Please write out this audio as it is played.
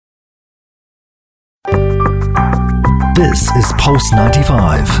This is Pulse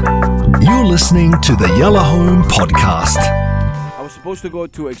 95. You're listening to the Yellow Home Podcast. I was supposed to go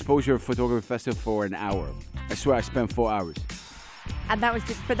to Exposure Photography Festival for an hour. I swear I spent 4 hours. And that was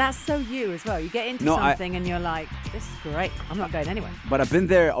just, but that's so you as well. You get into something and you're like, this is great. I'm not going anywhere. But I've been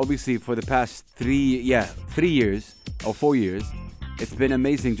there obviously for the past 3 years or 4 years. It's been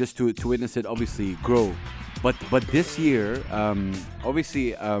amazing just to witness it obviously grow. But this year,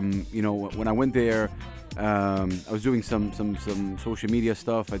 obviously, when I went there, I was doing some social media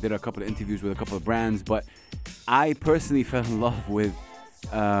stuff. I did a couple of interviews with a couple of brands, but I personally fell in love with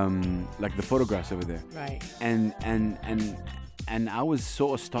like the photographs over there. Right. And I was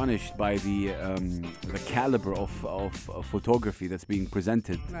so astonished by the caliber of photography that's being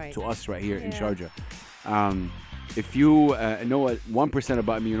presented to us right here in Sharjah. If you know 1%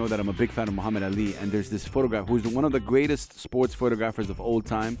 about me, you know that I'm a big fan of Muhammad Ali, and there's this photographer who's one of the greatest sports photographers of all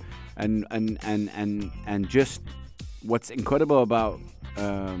time, and just what's incredible about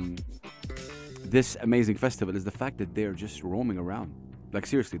this amazing festival is the fact that they're just roaming around. Like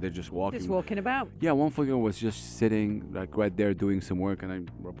seriously, they're just walking. Just walking about. Yeah, one photographer was just sitting like right there doing some work, and I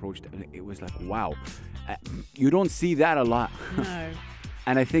approached, and it was like, wow, you don't see that a lot. No.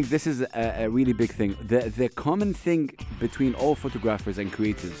 And I think this is a really big thing. The common thing between all photographers and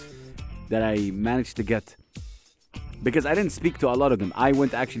creatives that I managed to get, because I didn't speak to a lot of them. I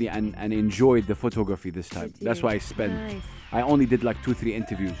went actually and enjoyed the photography this time. That's why I spent. Nice. I only did like 2-3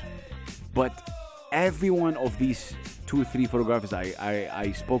 interviews. But every one of these 2-3 photographers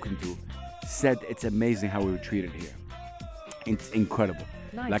I spoken to said it's amazing how we were treated here. It's incredible.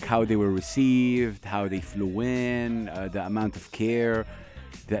 Nice. Like how they were received, how they flew in, the amount of care.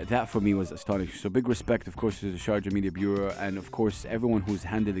 That for me was astonishing. So big respect, of course, to the Sharjah Media Bureau, and of course everyone who's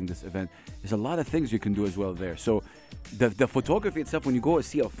handling this event. There's a lot of things you can do as well there. So the photography itself, when you go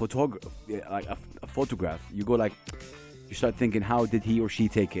see a photograph, you go like, you start thinking, how did he or she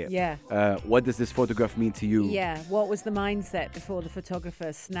take it? Yeah. What does this photograph mean to you? Yeah. What was the mindset before the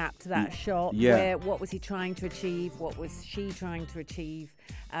photographer snapped that shot? Yeah. What was he trying to achieve? What was she trying to achieve?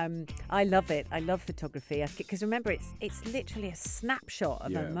 I love it. I love photography because remember, it's literally a snapshot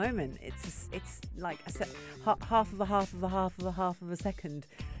of a moment. It's like half of a second.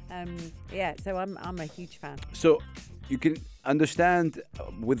 So I'm a huge fan. So you can understand,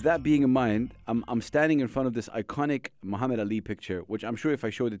 with that being in mind, I'm standing in front of this iconic Muhammad Ali picture, which I'm sure if I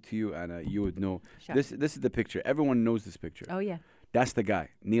showed it to you, Anna, you would know. Sure. This is the picture. Everyone knows this picture. Oh yeah. That's the guy,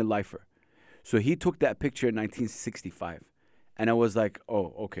 Neil Leifer. So he took that picture in 1965. And I was like,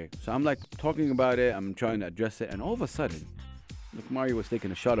 oh, okay. So I'm like talking about it. I'm trying to address it. And all of a sudden, look, Mario was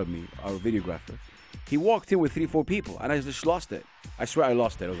taking a shot of me, our videographer. He walked in with 3-4 people, and I just lost it. I swear I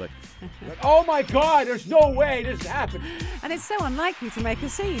lost it. I was like, oh my God, there's no way this happened. And it's so unlikely to make a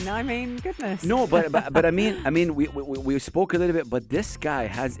scene. I mean, goodness. No, but I mean, we spoke a little bit, but this guy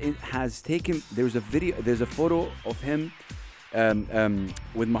has taken. There's a photo of him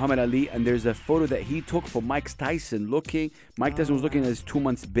with Muhammad Ali, and there's a photo that he took for Mike Tyson Mike Tyson was looking at his 2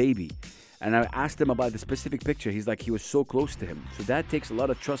 months baby, and I asked him about the specific picture. He's like, he was so close to him. So that takes a lot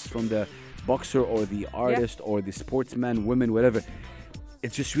of trust from the boxer or the artist or the sportsman, women, whatever.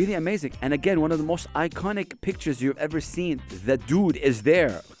 It's just really amazing. And again, one of the most iconic pictures you've ever seen. The dude is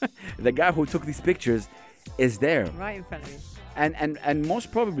there. The guy who took these pictures is there, right in front of you. And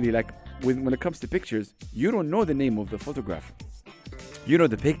most probably, like when it comes to pictures, you don't know the name of the photographer. You know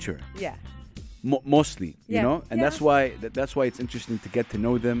the picture. Yeah. Mostly, you Yeah. know, and Yeah. that's why it's interesting to get to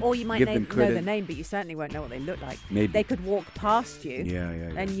know them. Or you might give them know credit. the name, but you certainly won't know what they look like. Maybe. They could walk past you. Yeah.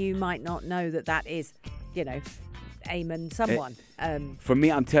 And you might not know that is, Ayman someone. For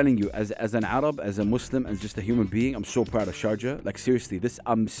me, I'm telling you, as an Arab, as a Muslim, as just a human being, I'm so proud of Sharjah. Like seriously,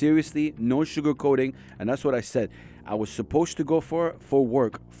 I'm seriously no sugarcoating, and that's what I said. I was supposed to go for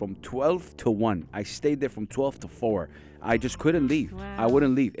work from 12 to 1. I stayed there from 12 to 4. I just couldn't leave. Wow. I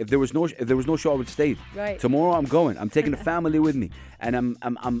wouldn't leave. If there was no show, I would stay. Right. Tomorrow I'm going. I'm taking the family with me, and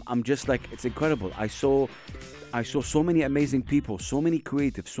I'm just like, it's incredible. I saw so many amazing people, so many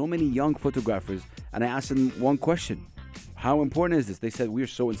creatives, so many young photographers, and I asked them one question: how important is this? They said, we're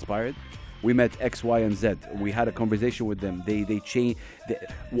so inspired. We met X, Y, and Z. We had a conversation with them. They changed.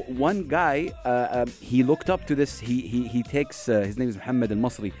 One guy, he looked up to this. He takes. His name is Mohammed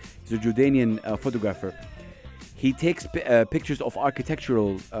Al-Masri. He's a Jordanian photographer. He takes pictures of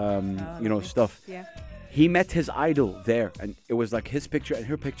architectural, stuff. Yeah. He met his idol there, and it was like his picture and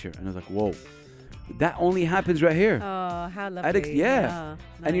her picture, and I was like, whoa. That only happens right here. Oh, how lovely.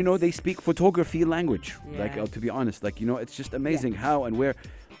 And they speak photography language. Yeah. Like, to be honest, it's just amazing how and where.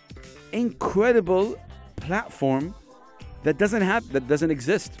 Incredible platform that doesn't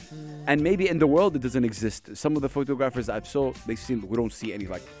exist. And maybe in the world it doesn't exist. Some of the photographers we don't see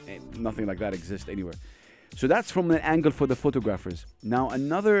nothing like that exist anywhere. So that's from an angle for the photographers. Now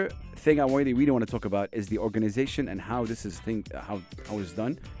another thing I really want to talk about is the organization and how this is how it's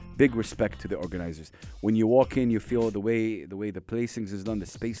done. Big respect to the organizers. When you walk in, you feel the way the placings is done, the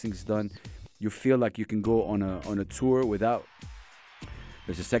spacing is done. You feel like you can go on a tour without.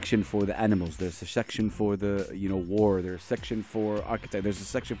 There's a section for the animals. There's a section for the war. There's a section for architect. There's a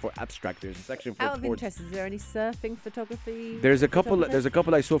section for abstract. There's a section for Out of sports. interest, is there any surfing photography? There's a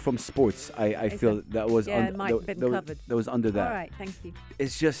couple I saw from sports. I feel that was it might have been covered. That was under that. All right, thank you.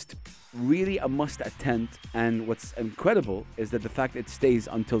 It's just really a must attend. And what's incredible is that the fact it stays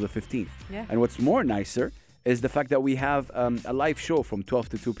until the 15th. Yeah. And what's more nicer is the fact that we have a live show from 12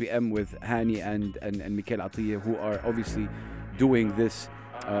 to 2 p.m. with Hani and Mikhail Atiyah, who are obviously doing this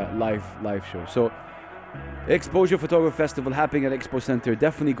live show. So Exposure Photography Festival happening at Expo Center.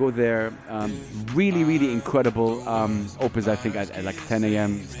 Definitely go there. Really, really incredible. Opens, I think, at like 10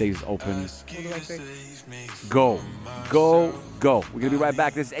 a.m. Stays open. All the way through. Go. We're going to be right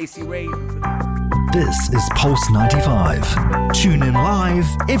back. This is AC Rave. This is Pulse 95. Tune in live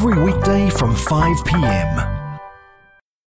every weekday from 5 p.m.